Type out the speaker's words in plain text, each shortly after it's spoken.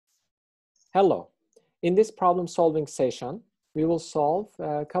Hello. In this problem-solving session, we will solve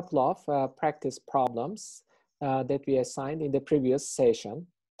a couple of practice problems that we assigned in the previous session.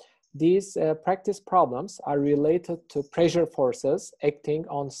 These practice problems are related to pressure forces acting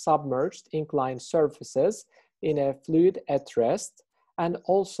on submerged inclined surfaces in a fluid at rest, and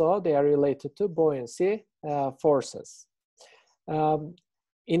also they are related to buoyancy forces.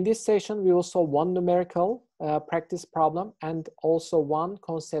 In this session, we will solve one numerical practice problem and also one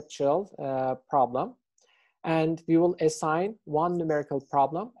conceptual problem. And we will assign one numerical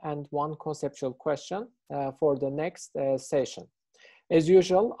problem and one conceptual question for the next session. As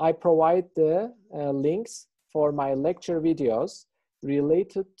usual, I provide the links for my lecture videos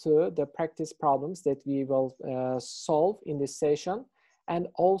related to the practice problems that we will solve in this session, and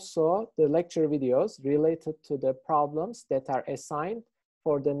also the lecture videos related to the problems that are assigned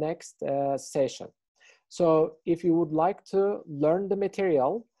for the next session. So if you would like to learn the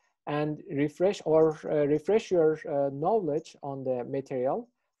material and refresh your knowledge on the material,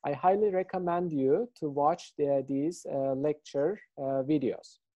 I highly recommend you to watch these lecture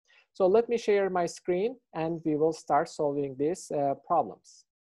videos. So let me share my screen and we will start solving these problems.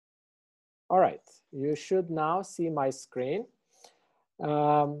 All right, you should now see my screen.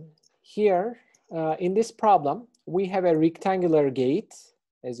 Here, in this problem, we have a rectangular gate,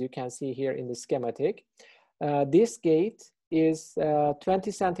 as you can see here in the schematic. This gate is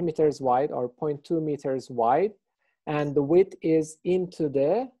 20 centimeters wide or 0.2 meters wide, and the width is into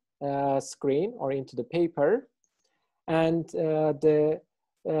the screen or into the paper. And the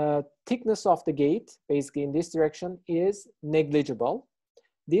thickness of the gate, basically in this direction, is negligible.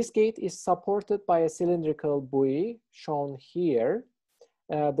 This gate is supported by a cylindrical buoy shown here.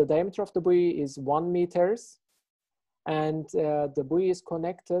 The diameter of the buoy is 1 meter, and the buoy is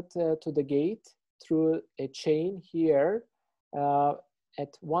connected to the gate through a chain here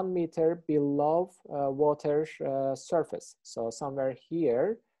at 1 meter below water surface. So somewhere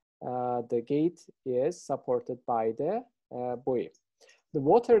here, the gate is supported by the buoy. The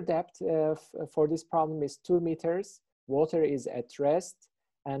water depth for this problem is 2 meters. Water is at rest,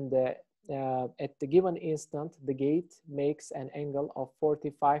 and at the given instant, the gate makes an angle of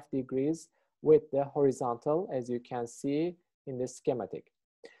 45 degrees with the horizontal, as you can see in the schematic.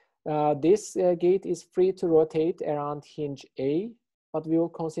 This gate is free to rotate around hinge A, but we will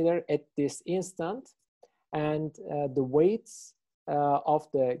consider at this instant, and the weights of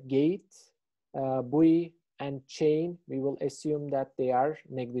the gate, buoy, and chain, we will assume that they are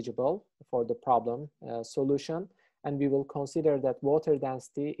negligible for the problem solution, and we will consider that water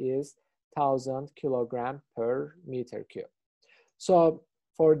density is 1,000 kilogram per meter cube. So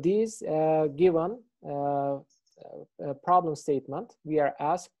for this given problem statement, we are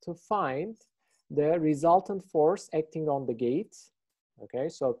asked to find the resultant force acting on the gate. Okay,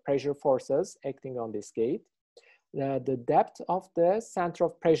 so pressure forces acting on this gate. The depth of the center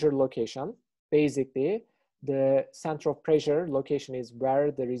of pressure location. Basically, the center of pressure location is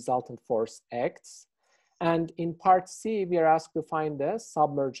where the resultant force acts. And in part C, we are asked to find the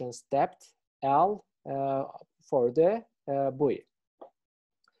submergence depth, L, for the buoy.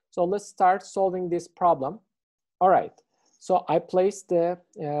 So let's start solving this problem. All right, so I placed the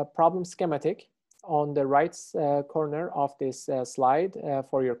problem schematic on the right corner of this slide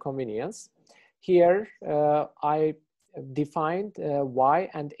for your convenience. Here, I defined Y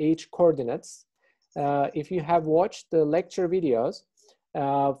and H coordinates. If you have watched the lecture videos,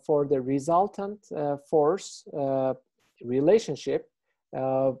 for the resultant force relationship,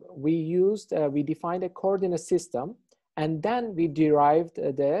 we defined a coordinate system, and then we derived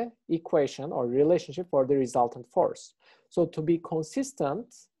the equation or relationship for the resultant force. So to be consistent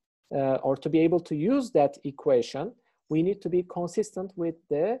or to be able to use that equation, we need to be consistent with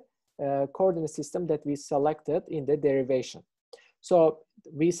the coordinate system that we selected in the derivation. So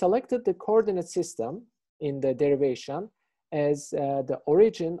we selected the coordinate system in the derivation as the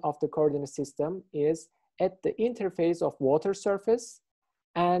origin of the coordinate system is at the interface of water surface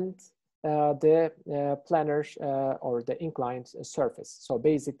and the planar or the inclined surface. So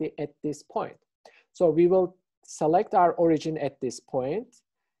basically at this point. So we will select our origin at this point.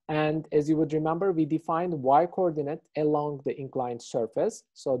 And as you would remember, we defined Y coordinate along the inclined surface.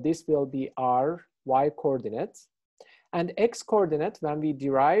 So this will be our Y coordinate. And X coordinate, when we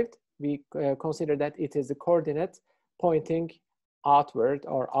derived, we consider that it is a coordinate pointing outward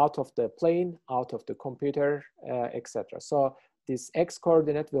or out of the plane, out of the computer, etc. So this X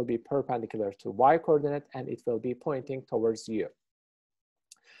coordinate will be perpendicular to Y coordinate, and it will be pointing towards you.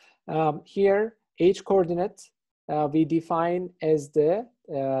 Here, H coordinate, we define as the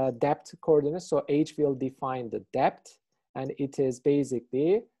depth coordinate. So H will define the depth, and it is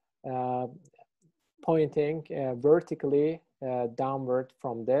basically pointing vertically downward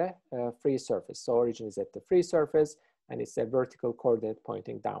from the free surface. So origin is at the free surface and it's a vertical coordinate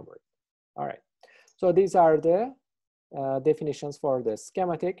pointing downward. All right, so these are the definitions for the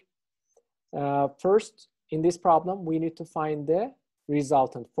schematic. First, in this problem, we need to find the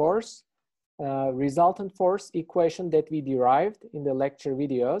resultant force. Resultant force equation that we derived in the lecture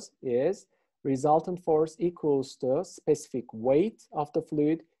videos is resultant force equals to specific weight of the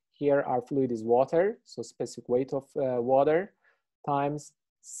fluid. Here our fluid is water, so specific weight of water times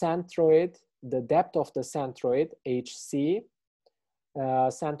centroid, the depth of the centroid, HC,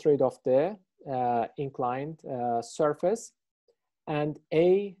 centroid of the inclined surface, and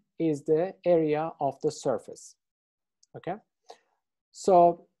A is the area of the surface. Okay,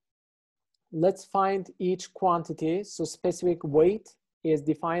 so let's find each quantity. So specific weight is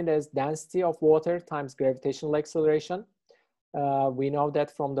defined as density of water times gravitational acceleration. We know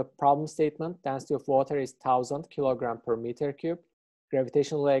that from the problem statement, density of water is 1000 kilogram per meter cube.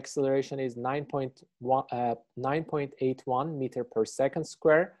 Gravitational acceleration is 9.81 meter per second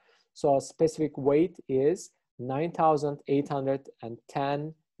square. So specific weight is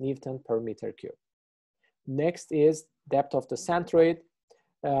 9,810 Newton per meter cube. Next is depth of the centroid.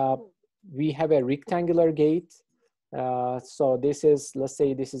 We have a rectangular gate. So this is, let's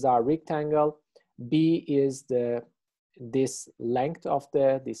say this is our rectangle. B is this length of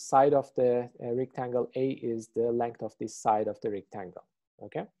this side of the rectangle. A is the length of this side of the rectangle.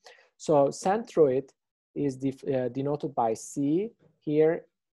 Okay, so centroid is denoted by C. Here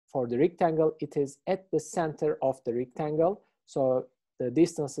for the rectangle, it is at the center of the rectangle. So the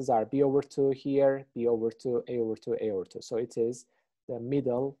distances are B over 2 here, B over 2, A over 2, A over 2. So it is the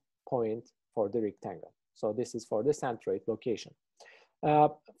middle point for the rectangle. So this is for the centroid location.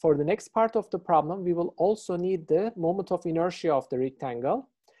 For the next part of the problem, we will also need the moment of inertia of the rectangle.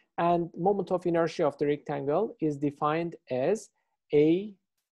 And moment of inertia of the rectangle is defined as A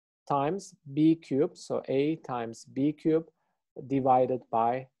times B cubed. So A times B cubed divided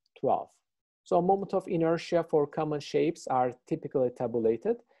by 12. So moment of inertia for common shapes are typically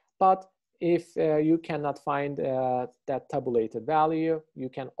tabulated, but if you cannot find that tabulated value, you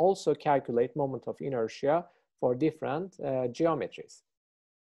can also calculate moment of inertia for different geometries.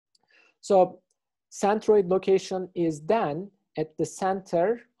 So centroid location is then at the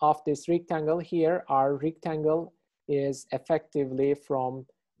center of this rectangle. Here, our rectangle is effectively from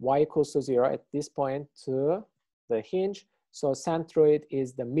y equals to 0 at this point to the hinge. So centroid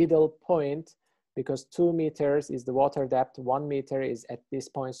is the middle point because 2 meters is the water depth, 1 meter is at this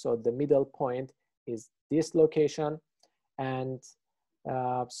point. So the middle point is this location. And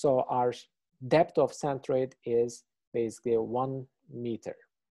so our depth of centroid is basically 1 meter.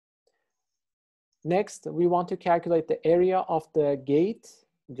 Next, we want to calculate the area of the gate,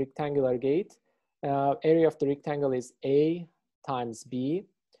 rectangular gate. Area of the rectangle is A times B.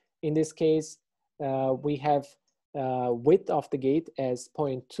 In this case, we have width of the gate as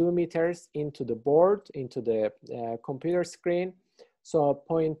 0.2 meters into the board, into the computer screen. So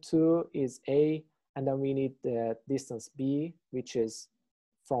 0.2 is A, and then we need the distance B, which is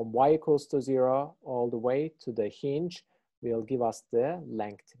from y equals to 0 all the way to the hinge, will give us the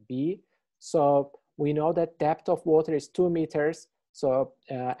length B. So we know that depth of water is 2 meters. So,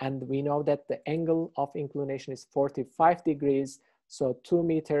 and we know that the angle of inclination is 45 degrees. So 2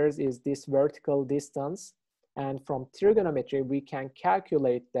 meters is this vertical distance. And from trigonometry, we can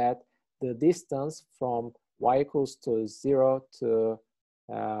calculate that the distance from y equals to 0 to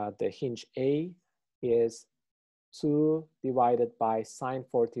the hinge A is 2 divided by sine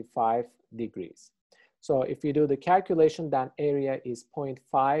 45 degrees. So if you do the calculation, then area is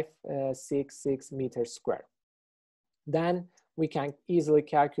 0.566 meters square. Then we can easily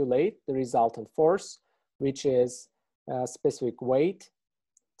calculate the resultant force, which is specific weight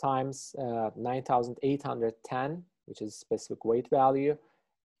times 9,810, which is specific weight value,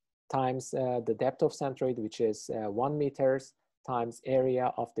 times the depth of centroid, which is 1 meters, times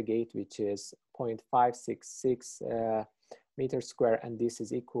area of the gate, which is 0.566 meters square, and this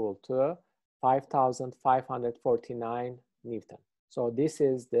is equal to 5,549 Newton. So this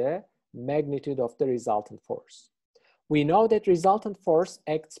is the magnitude of the resultant force. We know that resultant force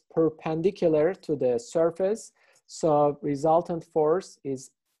acts perpendicular to the surface. So resultant force is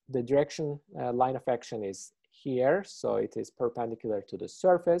the direction line of action is here. So it is perpendicular to the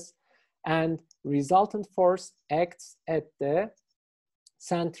surface. And resultant force acts at the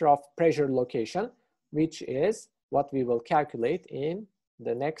center of pressure location, which is what we will calculate in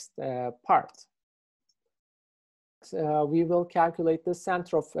the next part. We will calculate the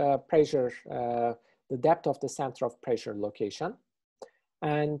center of pressure, the depth of the center of pressure location.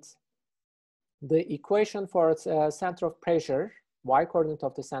 And the equation for center of pressure, y coordinate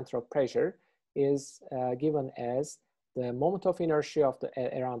of the center of pressure, is given as the moment of inertia of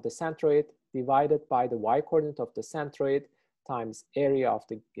around the centroid divided by the y coordinate of the centroid times area of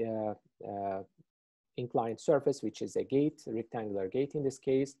the inclined surface, which is a gate, a rectangular gate in this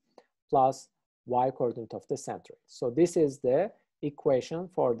case, plus y coordinate of the centroid. So this is the equation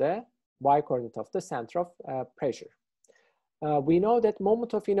for the y coordinate of the center of pressure. We know that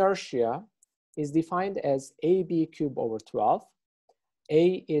moment of inertia is defined as AB cube over 12.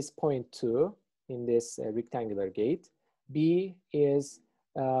 A is 0.2 in this rectangular gate. B is,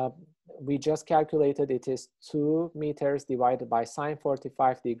 we just calculated, it is 2 meters divided by sine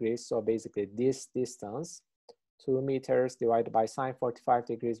 45 degrees. So basically this distance, 2 meters divided by sine 45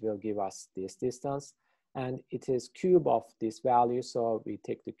 degrees will give us this distance. And it is cube of this value. So we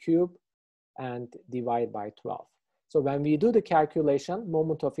take the cube and divide by 12. So when we do the calculation,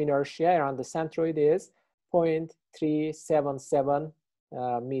 moment of inertia around the centroid is 0.377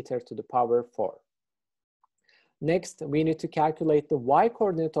 meter to the power 4. Next, we need to calculate the y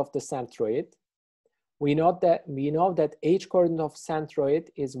coordinate of the centroid. We know that h coordinate of centroid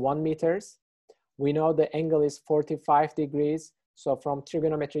is 1 meters. We know the angle is 45 degrees. So from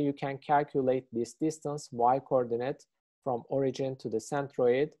trigonometry, you can calculate this distance, y coordinate from origin to the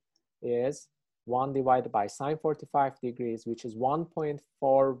centroid is 1 divided by sine 45 degrees, which is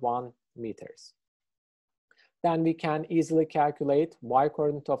 1.41 meters. Then we can easily calculate y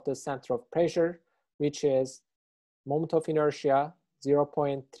coordinate of the center of pressure, which is moment of inertia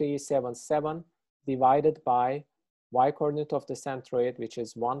 0.377 divided by y coordinate of the centroid, which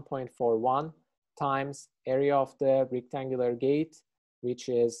is 1.41 times area of the rectangular gate, which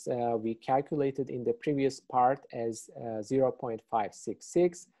is we calculated in the previous part as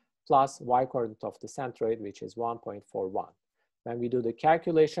 0.566 plus y coordinate of the centroid, which is 1.41. When we do the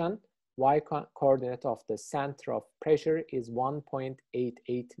calculation, y coordinate of the center of pressure is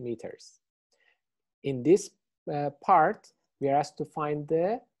 1.88 meters. In this part, we are asked to find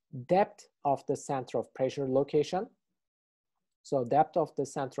the depth of the center of pressure location. So depth of the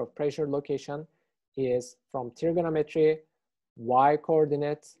center of pressure location is from trigonometry, y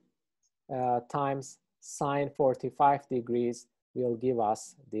coordinate times sine 45 degrees will give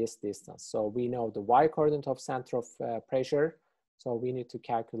us this distance. So we know the y coordinate of center of pressure. So we need to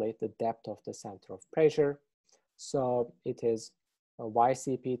calculate the depth of the center of pressure. So it is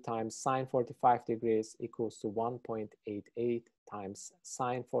ycp times sine 45 degrees equals to 1.88 times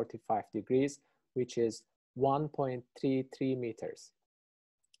sine 45 degrees, which is 1.33 meters.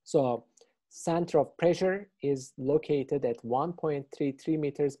 So center of pressure is located at 1.33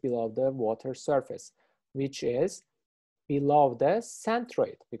 meters below the water surface, which is below the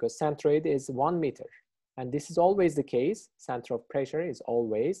centroid, because centroid is 1 meter. And this is always the case. Center of pressure is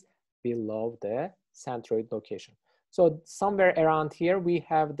always below the centroid location. So somewhere around here, we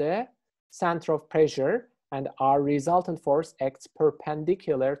have the center of pressure, and our resultant force acts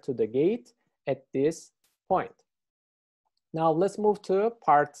perpendicular to the gate at this point. Now let's move to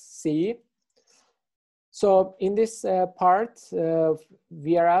part C. So in this part,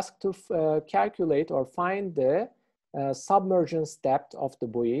 we are asked to calculate or find the submergence depth of the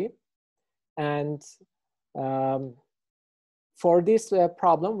buoy. And for this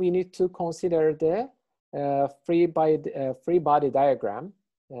problem, we need to consider the free body diagram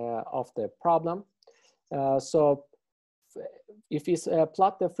of the problem. So if we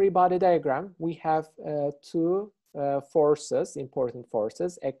plot the free body diagram, we have two forces, important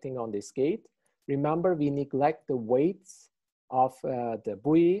forces acting on this gate. Remember, we neglect the weights of the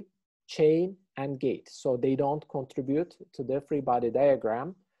buoy, chain, and gate. So they don't contribute to the free body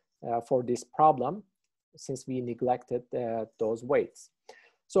diagram for this problem, since we neglected those weights.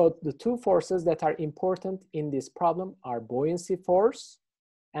 So the two forces that are important in this problem are buoyancy force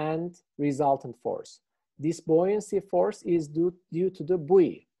and resultant force. This buoyancy force is due to the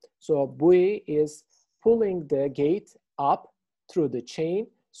buoy. So buoy is pulling the gate up through the chain.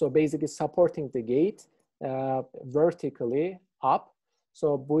 So basically supporting the gate vertically up.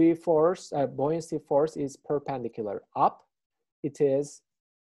 So buoy force, buoyancy force is perpendicular up. It is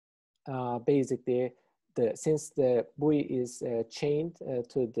basically, since the buoy is chained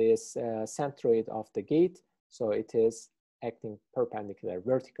to this centroid of the gate, so it is acting perpendicular,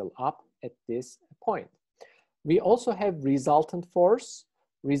 vertical up at this point. We also have resultant force.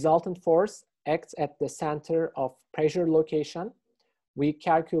 Resultant force acts at the center of pressure location. We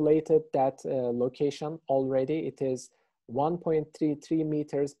calculated that location already. It is 1.33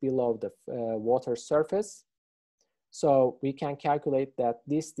 meters below the water surface. So we can calculate that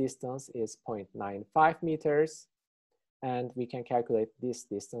this distance is 0.95 meters. and we can calculate this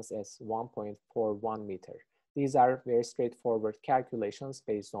distance as 1.41 meter. These are very straightforward calculations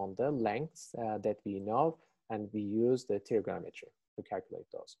based on the lengths that we know, and we use the trigonometry to calculate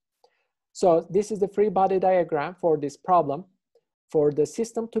those. So this is the free body diagram for this problem. For the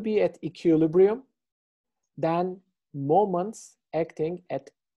system to be at equilibrium, then moments acting at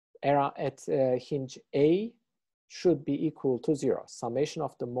hinge A should be equal to 0. Summation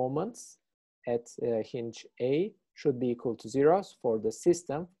of the moments at hinge A should be equal to 0 for the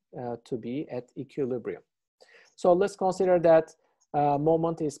system to be at equilibrium. So let's consider that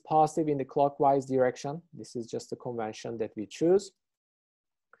moment is positive in the clockwise direction. This is just a convention that we choose.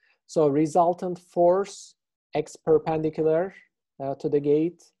 So resultant force x perpendicular to the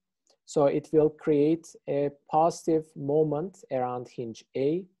gate. So it will create a positive moment around hinge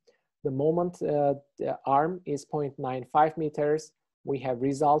A. The moment the arm is 0.95 meters. We have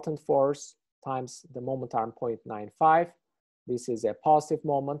resultant force times the moment arm 0.95. This is a positive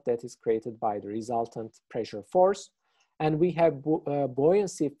moment that is created by the resultant pressure force. And we have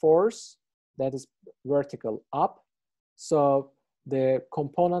buoyancy force that is vertical up. So the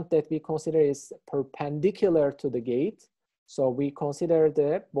component that we consider is perpendicular to the gate. So we consider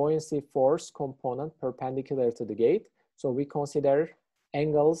the buoyancy force component perpendicular to the gate. So we consider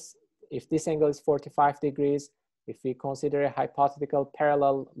angles. If this angle is 45 degrees, if we consider a hypothetical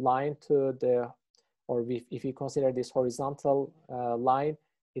parallel line to the, or if we consider this horizontal line,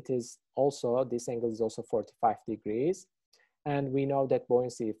 it is also, this angle is also 45 degrees. And we know that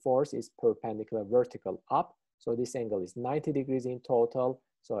buoyancy force is perpendicular vertical up. So this angle is 90 degrees in total.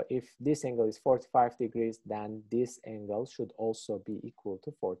 So if this angle is 45 degrees, then this angle should also be equal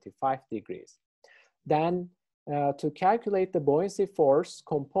to 45 degrees. Then to calculate the buoyancy force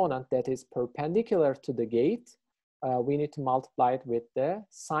component that is perpendicular to the gate, we need to multiply it with the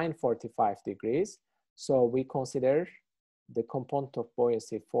sine 45 degrees. So we consider the component of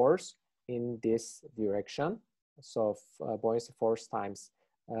buoyancy force in this direction. So buoyancy force times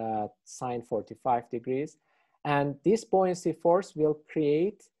sine 45 degrees. And this buoyancy force will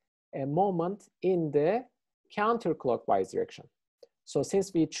create a moment in the counterclockwise direction. So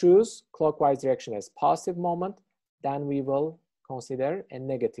since we choose clockwise direction as positive moment, then we will consider a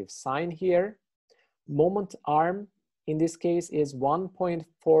negative sign here. Moment arm in this case is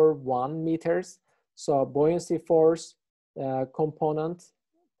 1.41 meters. So buoyancy force component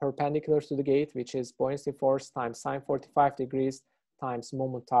perpendicular to the gate, which is buoyancy force times sine 45 degrees times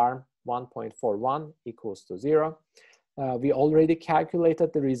moment arm 1.41 equals to 0. We already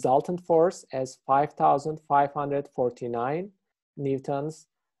calculated the resultant force as 5,549 newtons.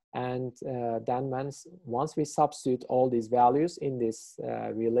 And then once we substitute all these values in this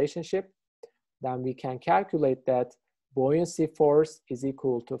relationship, then we can calculate that buoyancy force is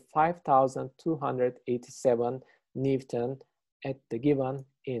equal to 5,287 Newton at the given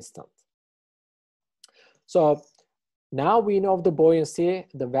instant. So now we know the buoyancy,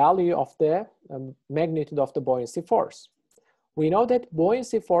 the value of the magnitude of the buoyancy force. We know that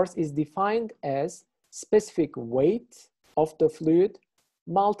buoyancy force is defined as specific weight of the fluid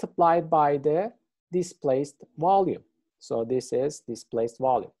multiplied by the displaced volume. So this is displaced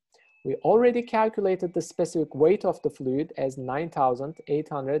volume. We already calculated the specific weight of the fluid as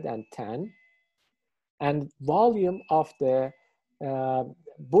 9,810, and volume of the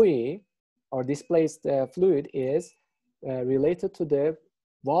buoy or displaced fluid is related to the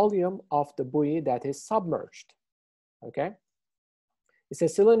volume of the buoy that is submerged. Okay, it's a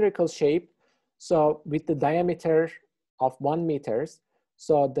cylindrical shape, so with the diameter of 1 meter.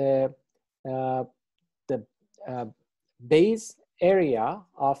 So the base area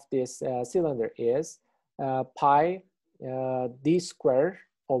of this cylinder is pi d square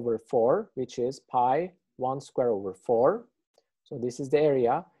over 4, which is pi 1 square over 4. So this is the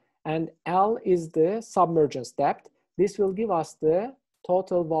area, and L is the submergence depth. This will give us the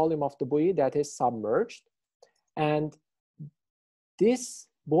total volume of the buoy that is submerged, and this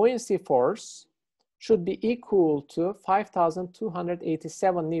buoyancy force should be equal to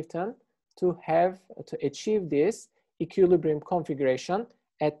 5,287 Newton to achieve this equilibrium configuration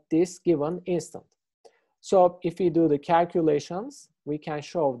at this given instant. So if we do the calculations, we can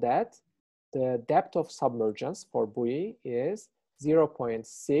show that the depth of submergence for buoy is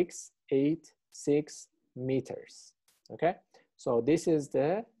 0.686 meters. Okay, so this is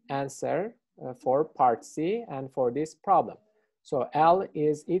the answer for part C and for this problem. So L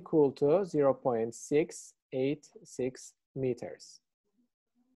is equal to 0.686 meters.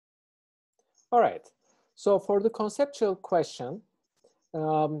 All right, so for the conceptual question,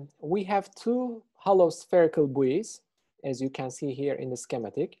 we have two hollow spherical buoys, as you can see here in the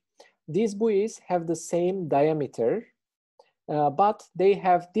schematic. These buoys have the same diameter but they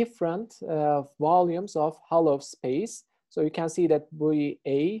have different volumes of hollow space. So you can see that buoy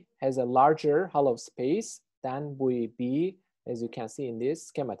A has a larger hollow space than buoy B, as you can see in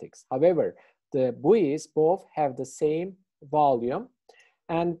these schematics. However, the buoys both have the same volume,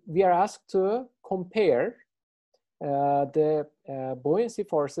 and we are asked to compare the buoyancy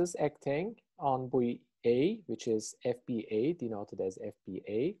forces acting on buoy A, which is FBA, denoted as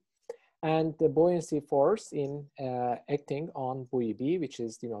FBA, and the buoyancy force in acting on buoy B, which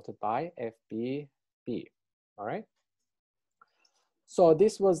is denoted by FBB. All right. So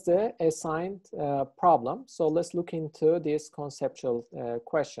this was the assigned problem. So let's look into this conceptual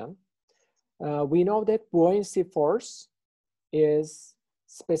question. We know that buoyancy force is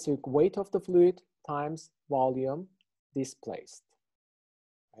specific weight of the fluid times volume displaced.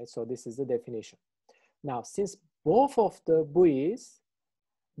 Right? So this is the definition. Now, since both of the buoys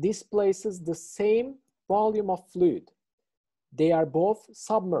displaces the same volume of fluid, they are both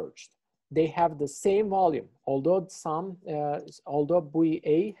submerged. They have the same volume, although buoy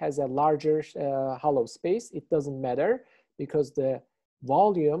A has a larger hollow space, it doesn't matter because the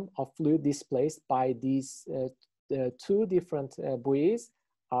volume of fluid displaced by these two different buoys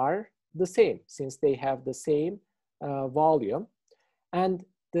are the same, since they have the same volume, and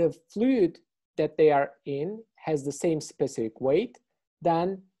the fluid that they are in has the same specific weight.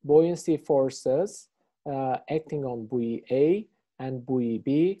 Then buoyancy forces acting on buoy A and buoy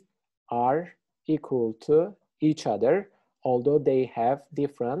B are equal to each other, although they have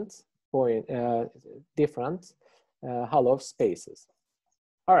different hollow spaces.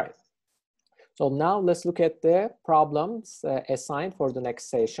 All right. So now let's look at the problems assigned for the next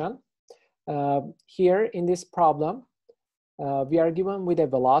session. Here in this problem, we are given with a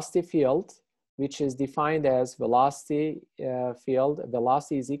velocity field, which is defined as velocity field.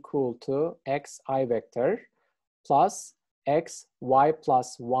 Velocity is equal to xi vector plus xy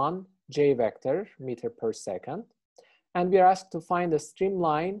plus 1 j vector meter per second. And we are asked to find the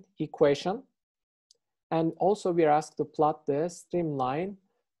streamline equation. And also we are asked to plot the streamline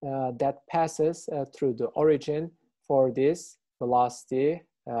that passes through the origin for this velocity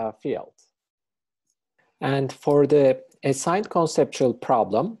field. And for the assigned conceptual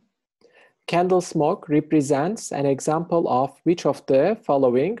problem, candle smoke represents an example of which of the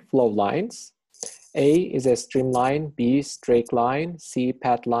following flow lines? A is a streamline, B straight line, C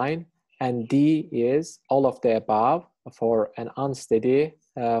pathline, and D is all of the above for an unsteady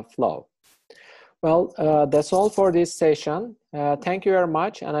flow. Well, that's all for this session. Thank you very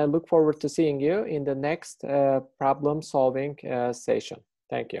much, and I look forward to seeing you in the next problem solving session.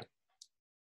 Thank you.